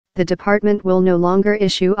The department will no longer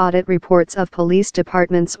issue audit reports of police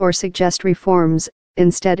departments or suggest reforms.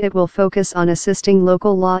 Instead, it will focus on assisting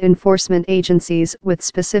local law enforcement agencies with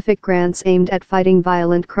specific grants aimed at fighting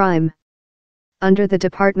violent crime. Under the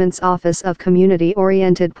department's Office of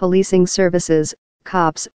Community-Oriented Policing Services,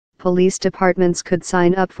 COPS, police departments could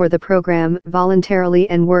sign up for the program voluntarily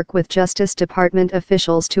and work with Justice Department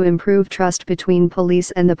officials to improve trust between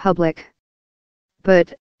police and the public.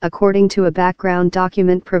 But, according to a background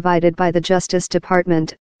document provided by the Justice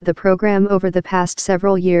Department, the program over the past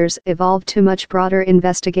several years evolved to much broader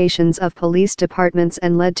investigations of police departments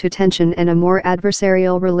and led to tension and a more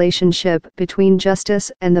adversarial relationship between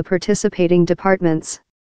justice and the participating departments.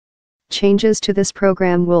 Changes to this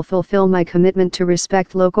program will fulfill my commitment to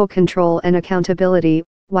respect local control and accountability,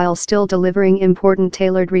 while still delivering important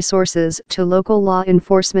tailored resources to local law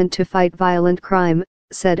enforcement to fight violent crime,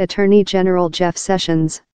 said Attorney General Jeff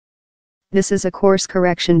Sessions. This is a course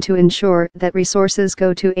correction to ensure that resources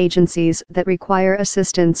go to agencies that require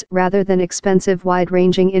assistance rather than expensive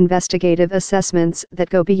wide-ranging investigative assessments that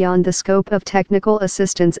go beyond the scope of technical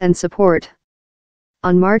assistance and support.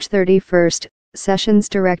 On March 31, Sessions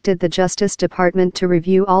directed the Justice Department to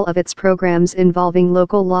review all of its programs involving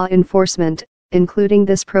local law enforcement, including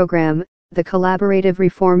this program, the Collaborative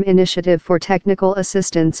Reform Initiative for Technical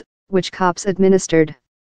Assistance, which COPS administered.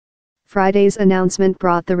 Friday's announcement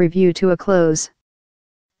brought the review to a close.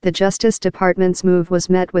 The Justice Department's move was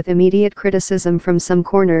met with immediate criticism from some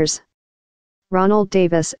corners. Ronald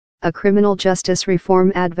Davis, a criminal justice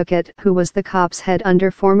reform advocate who was the COPS head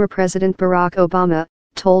under former President Barack Obama,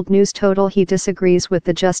 told News Total he disagrees with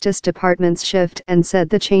the Justice Department's shift and said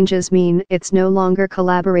the changes mean it's no longer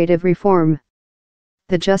collaborative reform.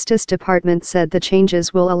 The Justice Department said the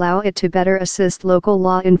changes will allow it to better assist local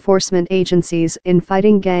law enforcement agencies in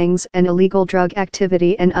fighting gangs and illegal drug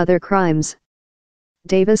activity and other crimes.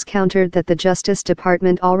 Davis countered that the Justice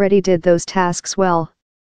Department already did those tasks well.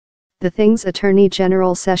 The things Attorney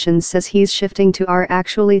General Sessions says he's shifting to are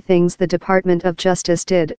actually things the Department of Justice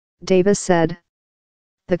did, Davis said.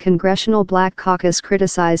 The Congressional Black Caucus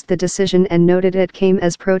criticized the decision and noted it came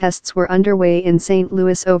as protests were underway in St.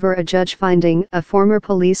 Louis over a judge finding a former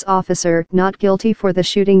police officer not guilty for the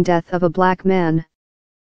shooting death of a black man.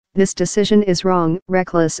 This decision is wrong,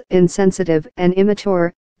 reckless, insensitive, and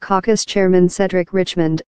immature, caucus chairman Cedric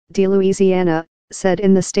Richmond, de Louisiana, said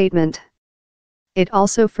in the statement. It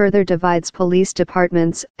also further divides police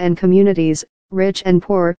departments and communities, rich and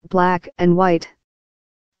poor, black and white.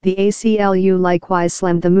 The ACLU likewise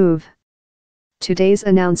slammed the move. Today's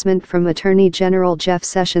announcement from Attorney General Jeff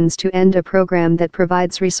Sessions to end a program that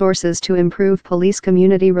provides resources to improve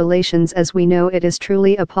police-community relations as we know it is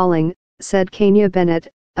truly appalling, said Kenya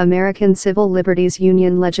Bennett, American Civil Liberties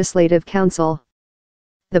Union Legislative Counsel.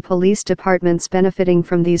 The police departments benefiting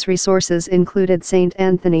from these resources included St.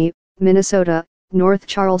 Anthony, Minnesota, North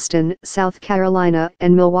Charleston, South Carolina,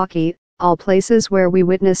 and Milwaukee, all places where we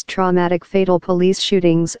witnessed traumatic fatal police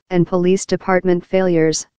shootings and police department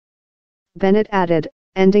failures. Bennett added,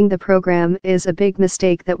 ending the program is a big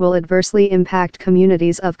mistake that will adversely impact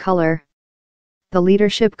communities of color. The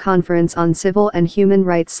Leadership Conference on Civil and Human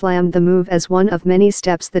Rights slammed the move as one of many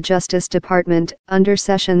steps the Justice Department, under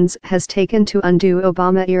Sessions, has taken to undo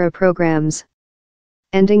Obama-era programs.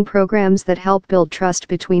 Ending programs that help build trust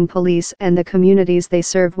between police and the communities they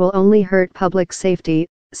serve will only hurt public safety,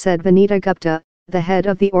 said Vanita Gupta, the head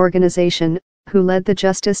of the organization, who led the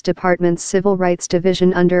Justice Department's Civil Rights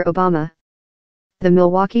Division under Obama. The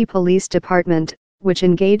Milwaukee Police Department, which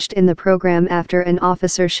engaged in the program after an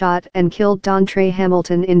officer shot and killed Dontre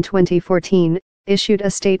Hamilton in 2014, issued a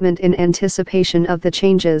statement in anticipation of the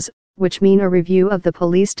changes, which mean a review of the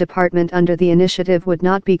police department under the initiative would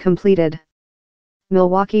not be completed.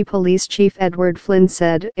 Milwaukee Police Chief Edward Flynn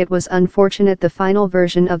said it was unfortunate the final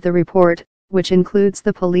version of the report, which includes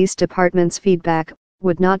the police department's feedback,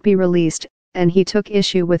 would not be released, and he took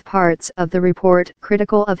issue with parts of the report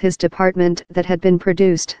critical of his department that had been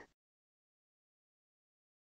produced.